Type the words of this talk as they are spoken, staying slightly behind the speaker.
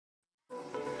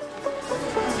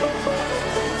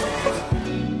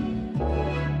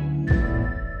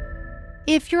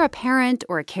If you're a parent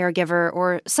or a caregiver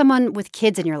or someone with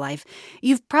kids in your life,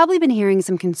 you've probably been hearing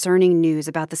some concerning news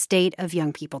about the state of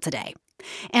young people today.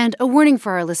 And a warning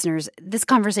for our listeners, this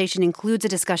conversation includes a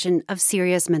discussion of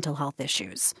serious mental health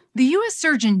issues. The U.S.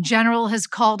 Surgeon General has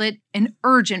called it an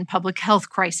urgent public health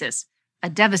crisis, a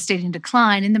devastating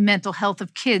decline in the mental health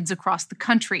of kids across the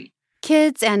country.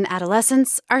 Kids and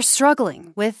adolescents are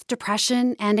struggling with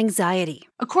depression and anxiety.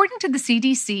 According to the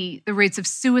CDC, the rates of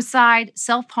suicide,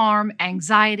 self-harm,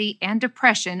 anxiety, and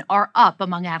depression are up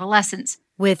among adolescents.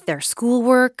 With their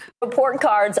schoolwork. Report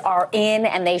cards are in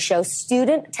and they show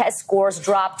student test scores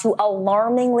drop to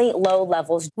alarmingly low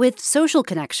levels. With social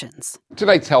connections.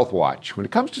 Tonight's Health Watch. When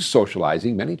it comes to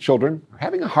socializing, many children are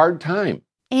having a hard time.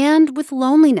 And with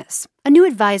loneliness. A new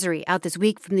advisory out this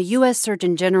week from the U.S.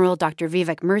 Surgeon General, Dr.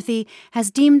 Vivek Murthy, has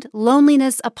deemed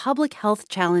loneliness a public health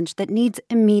challenge that needs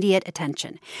immediate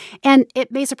attention. And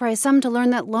it may surprise some to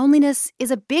learn that loneliness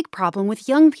is a big problem with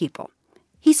young people.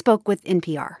 He spoke with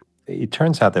NPR. It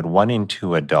turns out that 1 in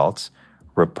 2 adults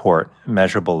report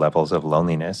measurable levels of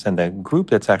loneliness, and the group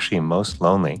that's actually most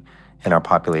lonely in our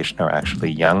population are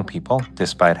actually young people,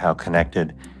 despite how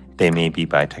connected they may be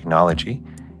by technology.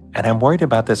 And I'm worried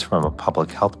about this from a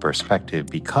public health perspective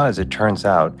because it turns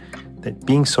out that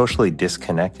being socially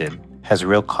disconnected has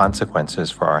real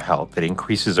consequences for our health. It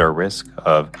increases our risk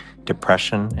of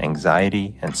depression,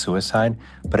 anxiety, and suicide,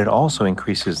 but it also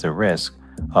increases the risk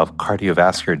of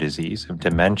cardiovascular disease, of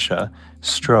dementia,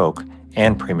 stroke,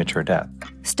 and premature death.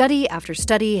 Study after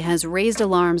study has raised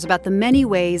alarms about the many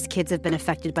ways kids have been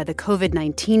affected by the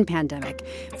COVID-19 pandemic,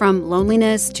 from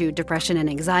loneliness to depression and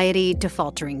anxiety to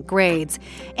faltering grades.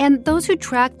 And those who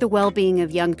track the well-being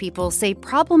of young people say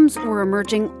problems were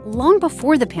emerging long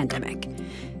before the pandemic.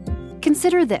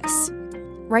 Consider this.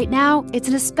 Right now, it's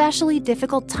an especially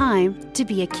difficult time to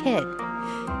be a kid.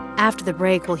 After the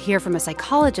break, we'll hear from a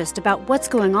psychologist about what's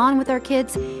going on with our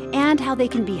kids and how they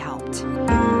can be helped.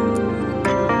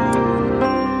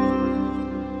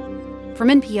 From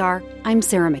NPR, I'm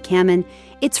Sarah McCammon.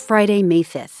 It's Friday, May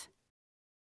 5th.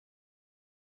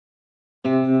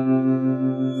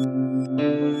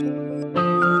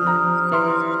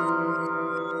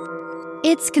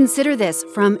 It's Consider This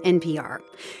from NPR.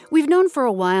 We've known for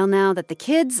a while now that the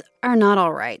kids are not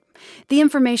all right. The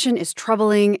information is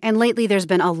troubling, and lately there's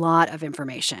been a lot of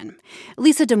information.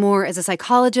 Lisa Damour is a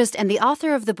psychologist and the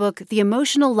author of the book The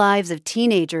Emotional Lives of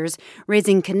Teenagers,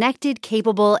 Raising Connected,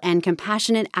 Capable, and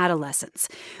Compassionate Adolescents.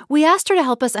 We asked her to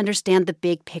help us understand the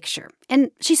big picture,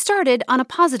 and she started on a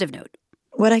positive note.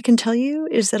 What I can tell you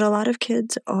is that a lot of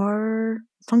kids are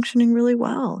functioning really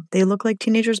well. They look like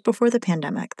teenagers before the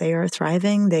pandemic. They are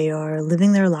thriving. They are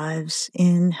living their lives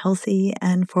in healthy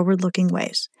and forward-looking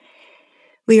ways.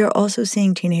 We are also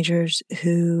seeing teenagers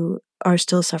who are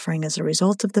still suffering as a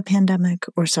result of the pandemic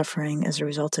or suffering as a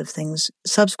result of things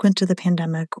subsequent to the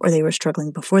pandemic, or they were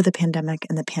struggling before the pandemic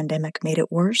and the pandemic made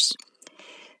it worse.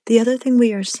 The other thing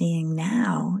we are seeing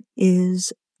now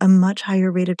is a much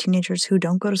higher rate of teenagers who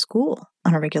don't go to school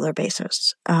on a regular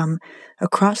basis.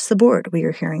 Across the board, we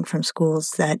are hearing from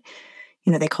schools that,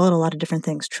 they call it a lot of different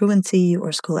things, truancy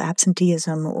or school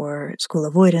absenteeism or school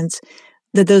avoidance,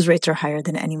 that those rates are higher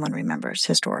than anyone remembers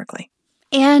historically.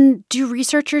 And do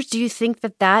you think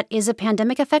that is a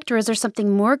pandemic effect, or is there something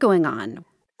more going on?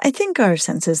 I think our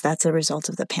sense is that's a result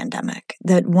of the pandemic,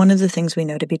 that one of the things we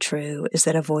know to be true is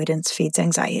that avoidance feeds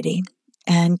anxiety,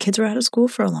 and kids were out of school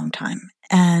for a long time.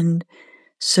 And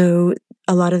so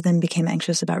a lot of them became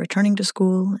anxious about returning to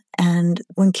school. And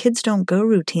when kids don't go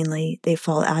routinely, they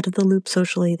fall out of the loop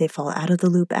socially, they fall out of the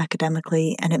loop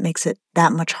academically, and it makes it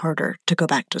that much harder to go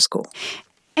back to school.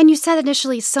 And you said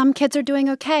initially some kids are doing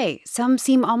okay. Some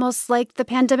seem almost like the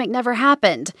pandemic never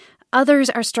happened. Others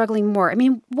are struggling more.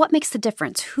 What makes the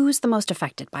difference? Who's the most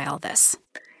affected by all this?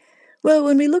 Well,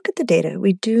 when we look at the data,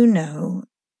 we do know,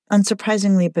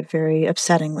 unsurprisingly but very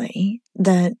upsettingly,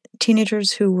 that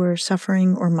teenagers who were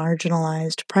suffering or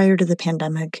marginalized prior to the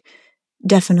pandemic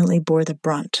definitely bore the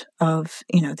brunt of,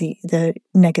 the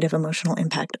negative emotional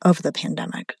impact of the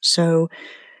pandemic. So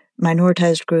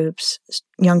minoritized groups,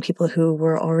 young people who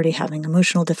were already having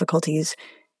emotional difficulties,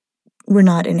 were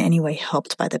not in any way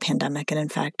helped by the pandemic. And in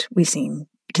fact, we seem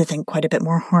to think quite a bit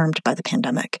more harmed by the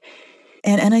pandemic.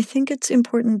 And I think it's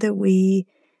important that we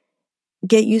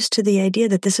get used to the idea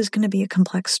that this is going to be a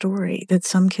complex story, that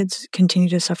some kids continue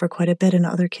to suffer quite a bit and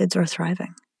other kids are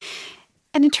thriving.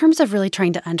 And in terms of really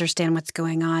trying to understand what's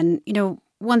going on,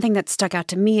 one thing that stuck out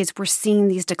to me is we're seeing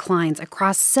these declines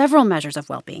across several measures of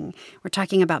well-being. We're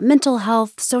talking about mental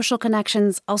health, social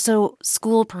connections, also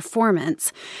school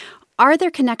performance. Are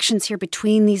there connections here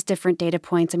between these different data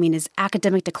points? Is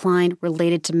academic decline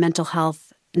related to mental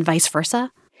health and vice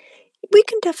versa? We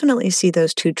can definitely see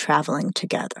those two traveling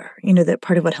together. That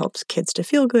part of what helps kids to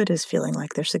feel good is feeling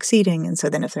like they're succeeding. And so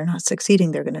then if they're not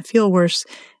succeeding, they're going to feel worse.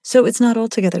 So it's not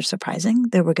altogether surprising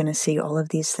that we're going to see all of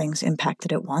these things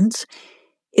impacted at once.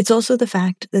 It's also the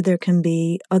fact that there can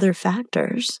be other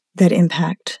factors that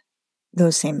impact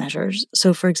those same measures.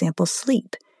 So, for example,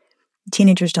 sleep.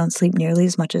 Teenagers don't sleep nearly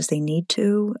as much as they need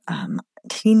to.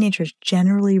 Teenagers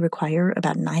generally require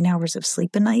about 9 hours of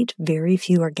sleep a night. Very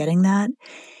few are getting that.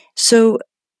 So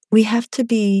we have to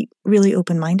be really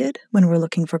open-minded when we're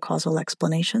looking for causal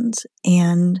explanations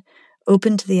and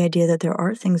open to the idea that there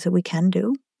are things that we can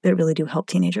do that really do help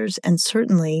teenagers. And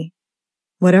certainly,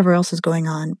 whatever else is going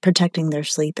on, protecting their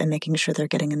sleep and making sure they're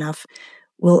getting enough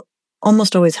will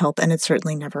almost always help, and it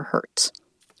certainly never hurts.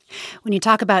 When you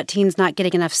talk about teens not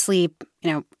getting enough sleep,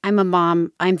 I'm a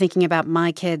mom. I'm thinking about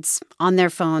my kids on their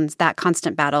phones, that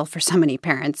constant battle for so many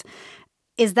parents.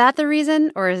 Is that the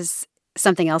reason, or is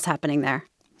something else happening there?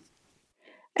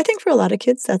 I think for a lot of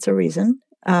kids, that's a reason.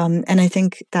 And I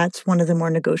think that's one of the more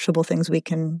negotiable things we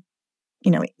can,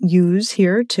 use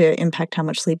here to impact how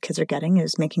much sleep kids are getting,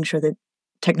 is making sure that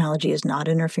technology is not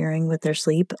interfering with their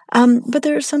sleep. But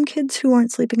there are some kids who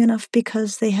aren't sleeping enough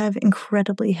because they have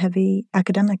incredibly heavy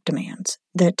academic demands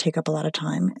that take up a lot of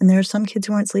time. And there are some kids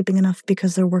who aren't sleeping enough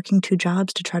because they're working 2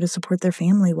 jobs to try to support their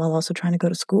family while also trying to go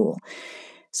to school.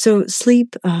 So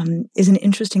sleep is an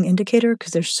interesting indicator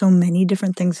because there's so many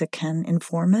different things that can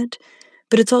inform it.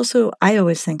 But it's also, I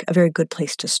always think, a very good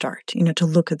place to start, to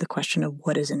look at the question of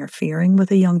what is interfering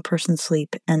with a young person's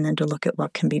sleep and then to look at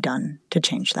what can be done to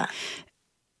change that.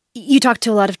 You talk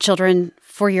to a lot of children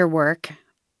for your work.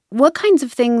 What kinds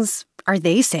of things are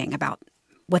they saying about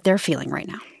what they're feeling right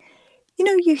now?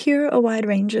 You hear a wide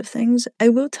range of things. I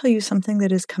will tell you something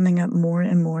that is coming up more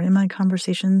and more in my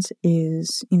conversations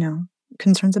is,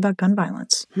 concerns about gun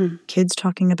violence. Kids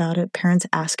talking about it, parents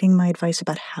asking my advice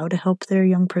about how to help their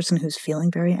young person who's feeling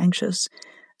very anxious.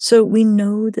 So we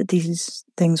know that these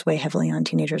things weigh heavily on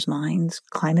teenagers' minds.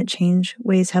 Climate change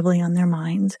weighs heavily on their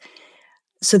minds.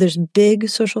 So there's big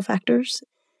social factors.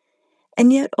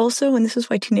 And yet also, and this is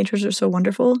why teenagers are so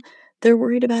wonderful, they're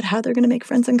worried about how they're going to make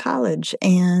friends in college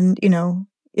and,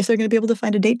 if they're going to be able to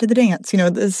find a date to the dance.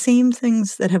 The same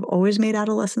things that have always made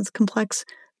adolescence complex,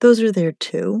 those are there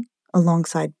too,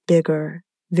 alongside bigger,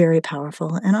 very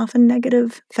powerful, and often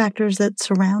negative factors that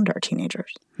surround our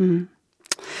teenagers.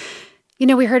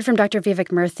 Mm-hmm. We heard from Dr. Vivek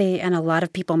Murthy, and a lot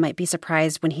of people might be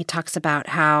surprised when he talks about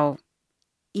how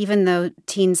even though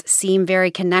teens seem very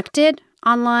connected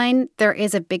online, there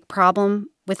is a big problem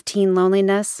with teen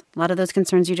loneliness. A lot of those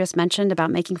concerns you just mentioned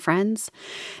about making friends.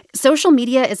 Social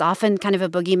media is often kind of a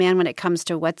boogeyman when it comes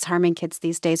to what's harming kids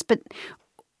these days. But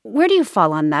where do you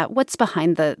fall on that? What's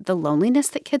behind the loneliness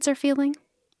that kids are feeling?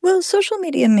 Well, social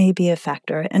media may be a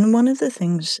factor. And one of the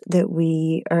things that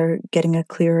we are getting a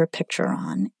clearer picture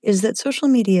on is that social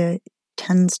media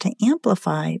tends to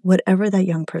amplify whatever that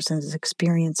young person is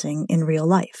experiencing in real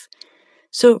life.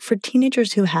 So for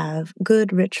teenagers who have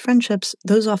good, rich friendships,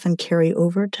 those often carry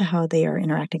over to how they are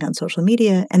interacting on social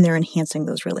media, and they're enhancing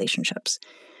those relationships.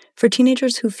 For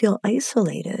teenagers who feel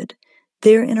isolated,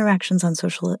 their interactions on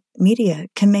social media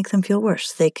can make them feel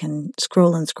worse. They can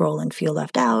scroll and feel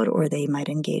left out, or they might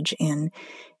engage in,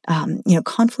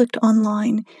 conflict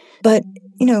online. But,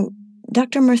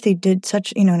 Dr. Murthy did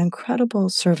such, an incredible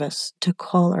service to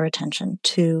call our attention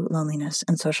to loneliness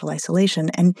and social isolation.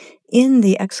 And in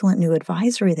the excellent new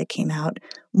advisory that came out,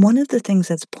 one of the things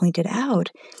that's pointed out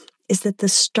is that the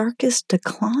starkest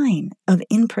decline of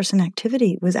in-person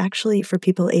activity was actually for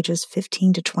people ages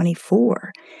 15 to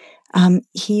 24.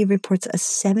 He reports a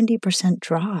 70%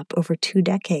 drop over 2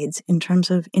 decades in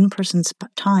terms of in-person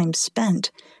time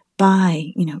spent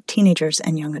by, teenagers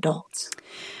and young adults.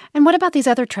 And what about these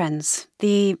other trends,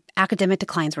 the academic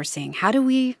declines we're seeing?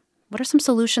 What are some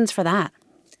solutions for that?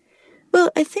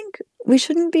 Well, I think we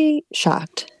shouldn't be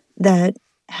shocked that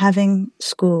having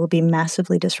school be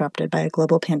massively disrupted by a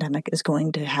global pandemic is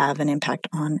going to have an impact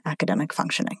on academic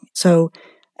functioning. So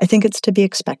I think it's to be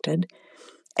expected.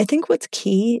 I think what's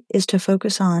key is to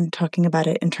focus on talking about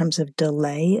it in terms of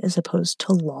delay as opposed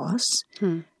to loss.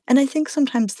 And I think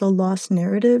sometimes the loss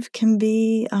narrative can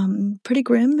be pretty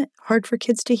grim, hard for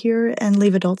kids to hear, and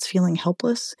leave adults feeling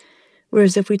helpless.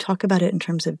 Whereas if we talk about it in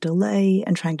terms of delay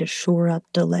and trying to shore up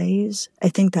delays, I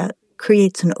think that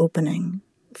creates an opening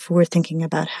for thinking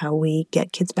about how we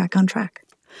get kids back on track.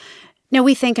 Now,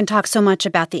 we think and talk so much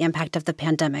about the impact of the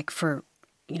pandemic for,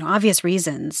 obvious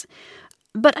reasons.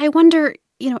 But I wonder,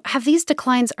 have these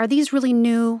declines, are these really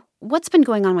new? What's been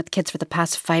going on with kids for the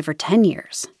past 5 or 10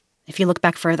 years, if you look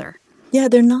back further? Yeah,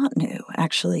 they're not new,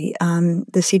 actually. The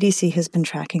CDC has been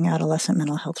tracking adolescent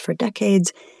mental health for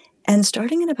decades, and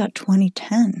starting in about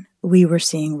 2010, we were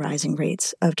seeing rising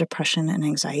rates of depression and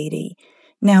anxiety.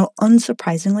 Now,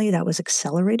 unsurprisingly, that was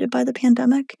accelerated by the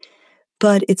pandemic,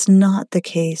 but it's not the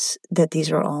case that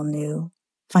these are all new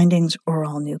findings or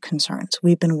all new concerns.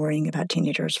 We've been worrying about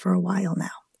teenagers for a while now.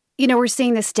 You know, we're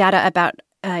seeing this data about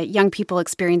young people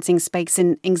experiencing spikes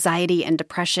in anxiety and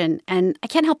depression, and I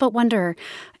can't help but wonder,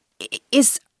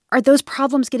 are those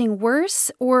problems getting worse,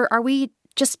 or are we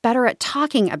just better at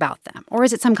talking about them, or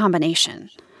is it some combination?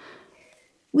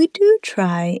 We do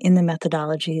try in the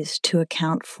methodologies to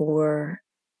account for,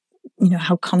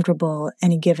 how comfortable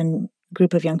any given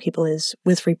group of young people is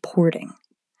with reporting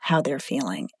how they're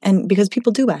feeling. And because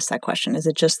people do ask that question, is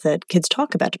it just that kids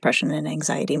talk about depression and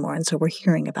anxiety more, and so we're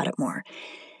hearing about it more?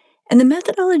 And the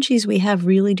methodologies we have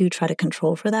really do try to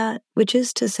control for that, which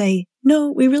is to say,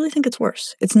 no, we really think it's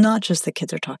worse. It's not just that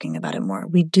kids are talking about it more.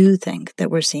 We do think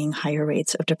that we're seeing higher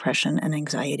rates of depression and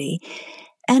anxiety.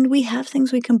 And we have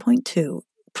things we can point to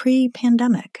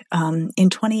pre-pandemic. In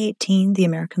 2018, the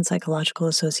American Psychological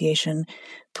Association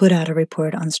put out a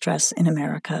report on stress in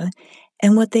America.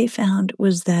 And what they found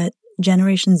was that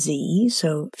Generation Z,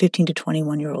 so 15 to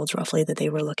 21-year-olds roughly that they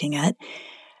were looking at,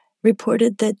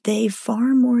 reported that they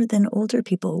far more than older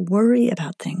people worry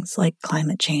about things like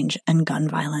climate change and gun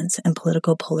violence and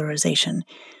political polarization.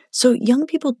 So young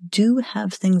people do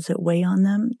have things that weigh on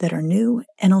them that are new,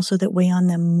 and also that weigh on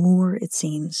them more, it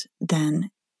seems, than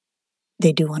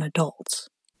they do on adults.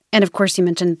 And of course, you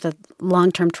mentioned the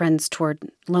long-term trends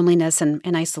toward loneliness and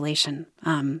isolation,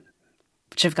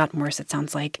 which have gotten worse, it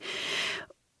sounds like.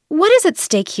 What is at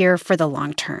stake here for the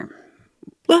long term?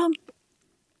 Well,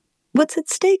 what's at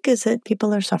stake is that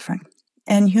people are suffering.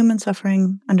 And human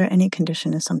suffering under any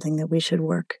condition is something that we should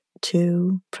work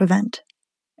to prevent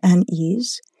and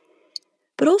ease.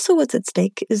 But also what's at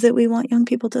stake is that we want young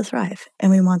people to thrive.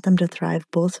 And we want them to thrive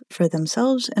both for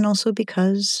themselves and also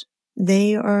because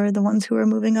they are the ones who are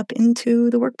moving up into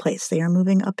the workplace. They are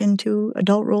moving up into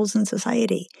adult roles in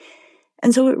society.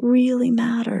 And so it really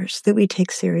matters that we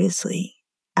take seriously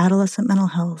adolescent mental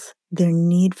health, their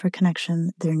need for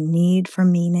connection, their need for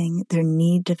meaning, their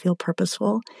need to feel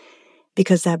purposeful,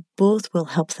 because that both will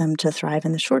help them to thrive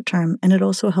in the short term, and it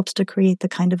also helps to create the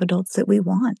kind of adults that we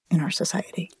want in our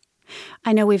society.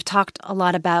 I know we've talked a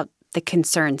lot about the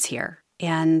concerns here,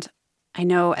 and I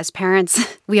know as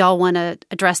parents, we all want to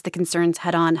address the concerns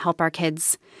head on, help our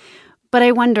kids. But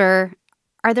I wonder,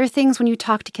 are there things when you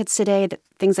talk to kids today,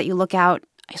 things that you look out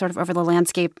sort of over the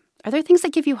landscape, are there things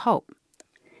that give you hope?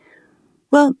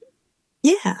 Well,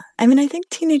 yeah. I think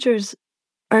teenagers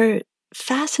are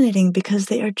fascinating because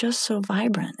they are just so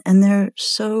vibrant and they're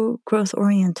so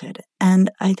growth-oriented. And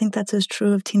I think that's as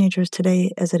true of teenagers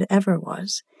today as it ever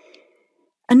was.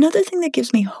 Another thing that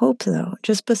gives me hope, though,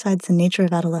 just besides the nature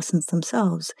of adolescents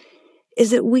themselves,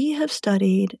 is that we have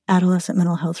studied adolescent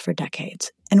mental health for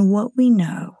decades. And what we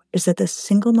know is that the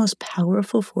single most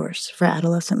powerful force for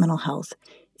adolescent mental health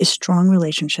is strong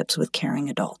relationships with caring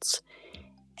adults.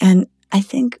 And I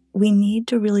think we need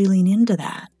to really lean into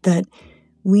that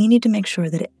we need to make sure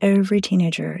that every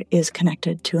teenager is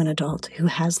connected to an adult who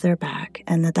has their back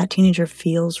and that teenager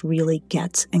feels, really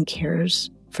gets, and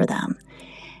cares for them.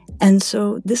 And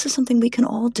so this is something we can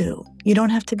all do. You don't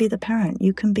have to be the parent.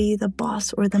 You can be the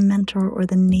boss or the mentor or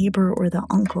the neighbor or the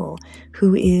uncle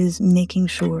who is making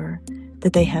sure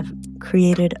that they have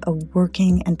created a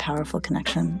working and powerful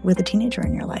connection with a teenager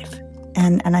in your life.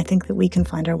 And I think that we can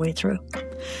find our way through.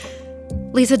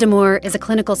 Lisa Damour is a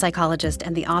clinical psychologist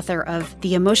and the author of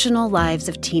The Emotional Lives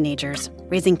of Teenagers,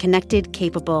 Raising Connected,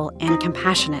 Capable, and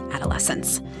Compassionate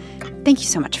Adolescents. Thank you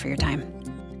so much for your time.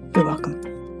 You're welcome.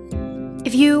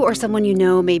 If you or someone you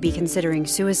know may be considering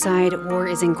suicide or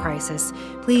is in crisis,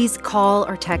 please call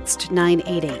or text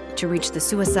 988 to reach the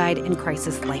Suicide and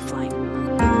Crisis Lifeline.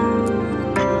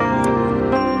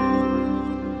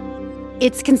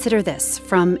 It's Consider This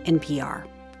from NPR.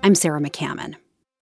 I'm Sarah McCammon.